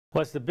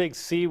Well, it's the big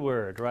C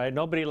word, right?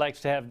 Nobody likes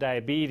to have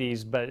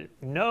diabetes, but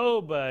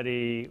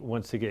nobody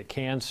wants to get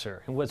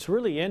cancer. And what's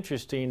really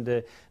interesting,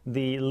 the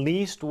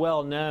least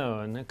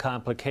well-known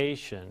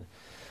complication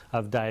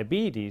of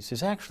diabetes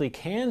is actually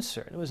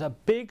cancer. It was a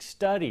big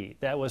study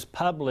that was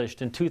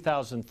published in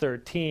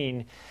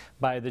 2013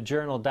 by the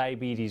journal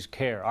Diabetes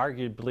Care,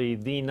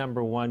 arguably the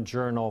 #1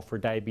 journal for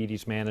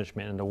diabetes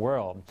management in the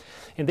world.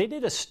 And they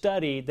did a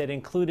study that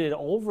included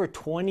over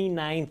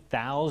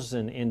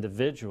 29,000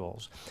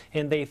 individuals.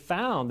 And they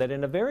found that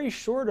in a very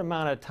short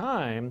amount of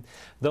time,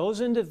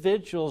 those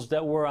individuals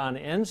that were on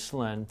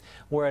insulin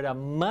were at a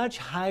much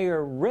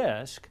higher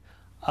risk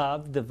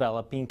of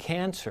developing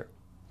cancer.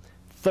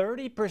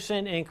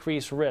 30%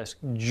 increased risk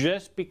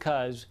just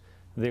because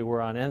they were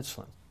on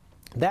insulin.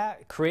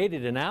 That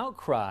created an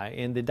outcry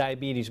in the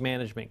diabetes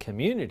management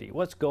community.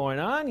 What's going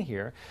on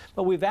here?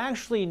 But we've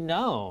actually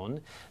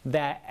known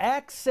that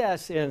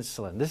excess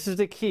insulin, this is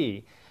the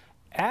key,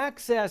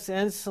 excess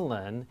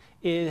insulin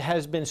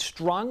has been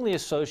strongly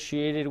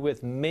associated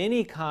with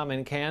many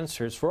common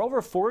cancers for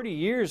over 40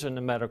 years in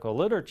the medical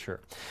literature.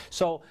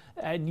 So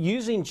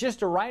using just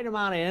the right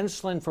amount of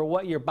insulin for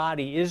what your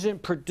body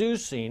isn't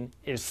producing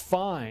is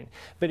fine.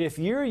 But if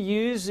you're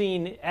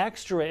using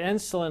extra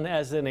insulin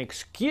as an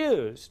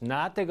excuse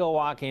not to go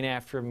walking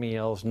after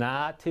meals,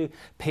 not to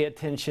pay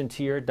attention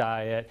to your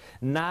diet,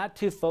 not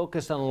to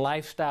focus on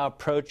lifestyle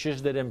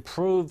approaches that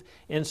improve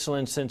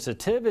insulin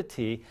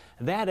sensitivity,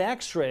 that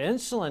extra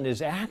insulin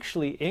is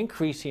actually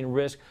increasing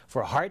risk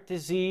for heart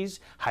disease,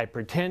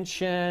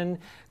 hypertension,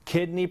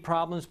 kidney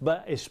problems,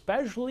 but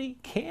especially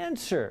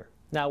cancer.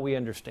 Now we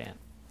understand.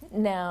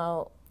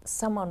 Now,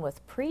 someone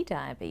with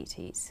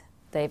pre-diabetes,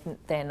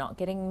 they're not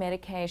getting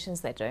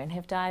medications, they don't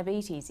have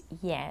diabetes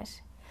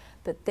yet,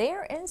 but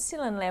their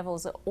insulin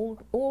levels are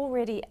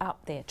already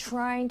up there,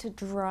 trying to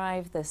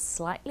drive the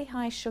slightly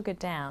high sugar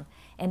down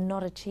and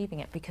not achieving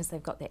it because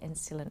they've got their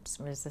insulin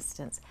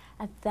resistance.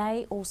 Are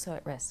they also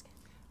at risk?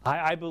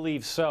 I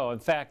believe so. In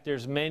fact,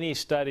 there's many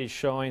studies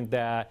showing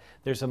that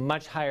there's a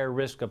much higher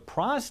risk of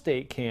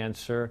prostate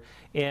cancer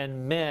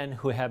in men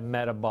who have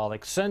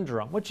metabolic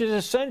syndrome, which is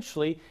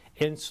essentially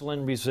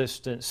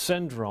insulin-resistant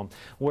syndrome,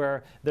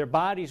 where their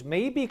bodies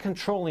may be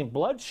controlling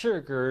blood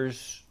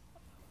sugars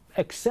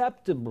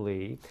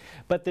acceptably,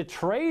 but the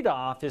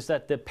trade-off is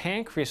that the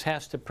pancreas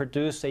has to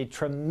produce a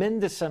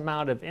tremendous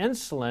amount of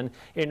insulin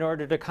in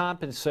order to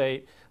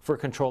compensate for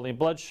controlling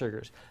blood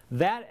sugars.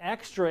 That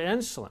extra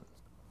insulin,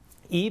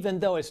 even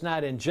though it's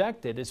not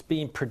injected, it's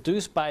being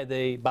produced by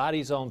the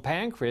body's own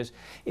pancreas,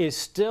 is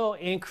still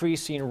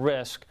increasing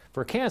risk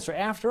for cancer.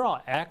 After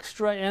all,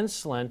 extra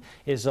insulin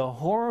is a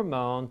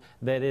hormone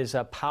that is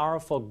a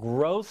powerful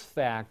growth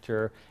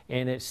factor,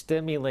 and it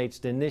stimulates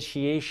the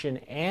initiation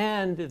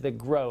and the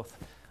growth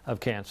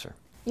of cancer.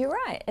 You're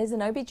right. As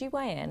an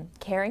OBGYN,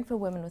 caring for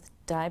women with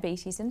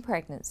diabetes in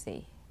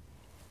pregnancy,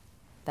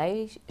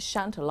 they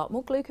shunt a lot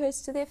more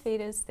glucose to their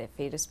fetus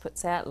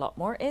puts out a lot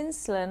more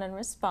insulin in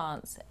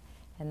response,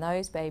 and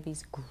those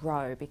babies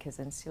grow because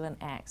insulin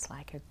acts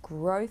like a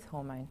growth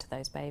hormone to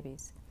those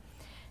babies.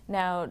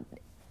 Now,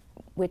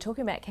 we're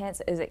talking about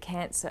cancer. Is it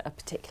cancer, a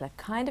particular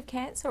kind of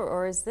cancer,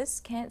 or is this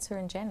cancer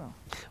in general?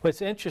 Well,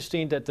 it's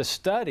interesting that the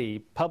study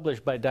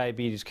published by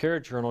Diabetes Care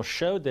Journal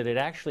showed that it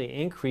actually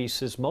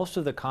increases most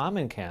of the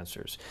common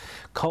cancers.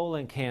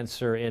 Colon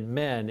cancer in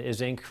men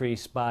is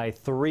increased by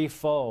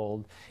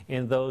 3-fold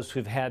in those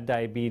who've had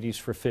diabetes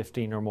for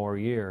 15 or more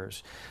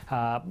years.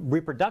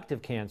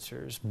 Reproductive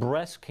cancers,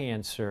 breast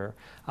cancer,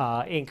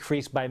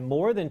 increased by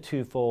more than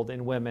 2-fold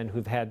in women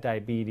who've had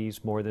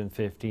diabetes more than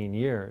 15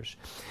 years.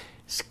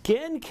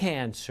 Skin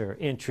cancer,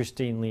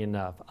 interestingly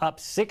enough, up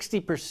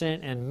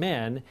 60% in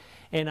men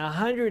and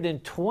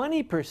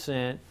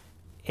 120%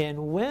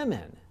 in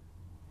women.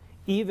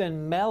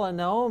 Even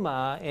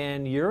melanoma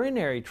and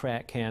urinary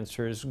tract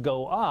cancers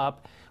go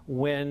up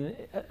when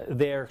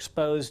they're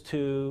exposed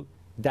to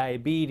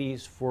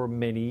diabetes for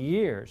many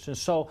years. And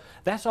so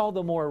that's all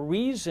the more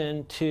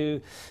reason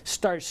to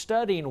start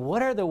studying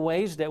what are the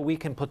ways that we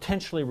can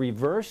potentially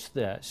reverse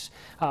this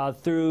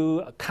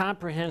through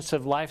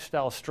comprehensive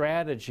lifestyle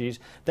strategies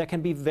that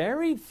can be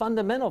very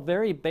fundamental,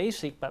 very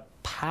basic, but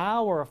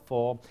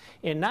powerful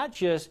in not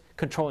just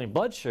controlling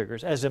blood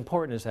sugars, as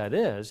important as that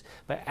is,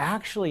 but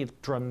actually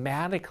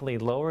dramatically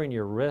lowering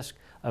your risk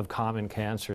of common cancers.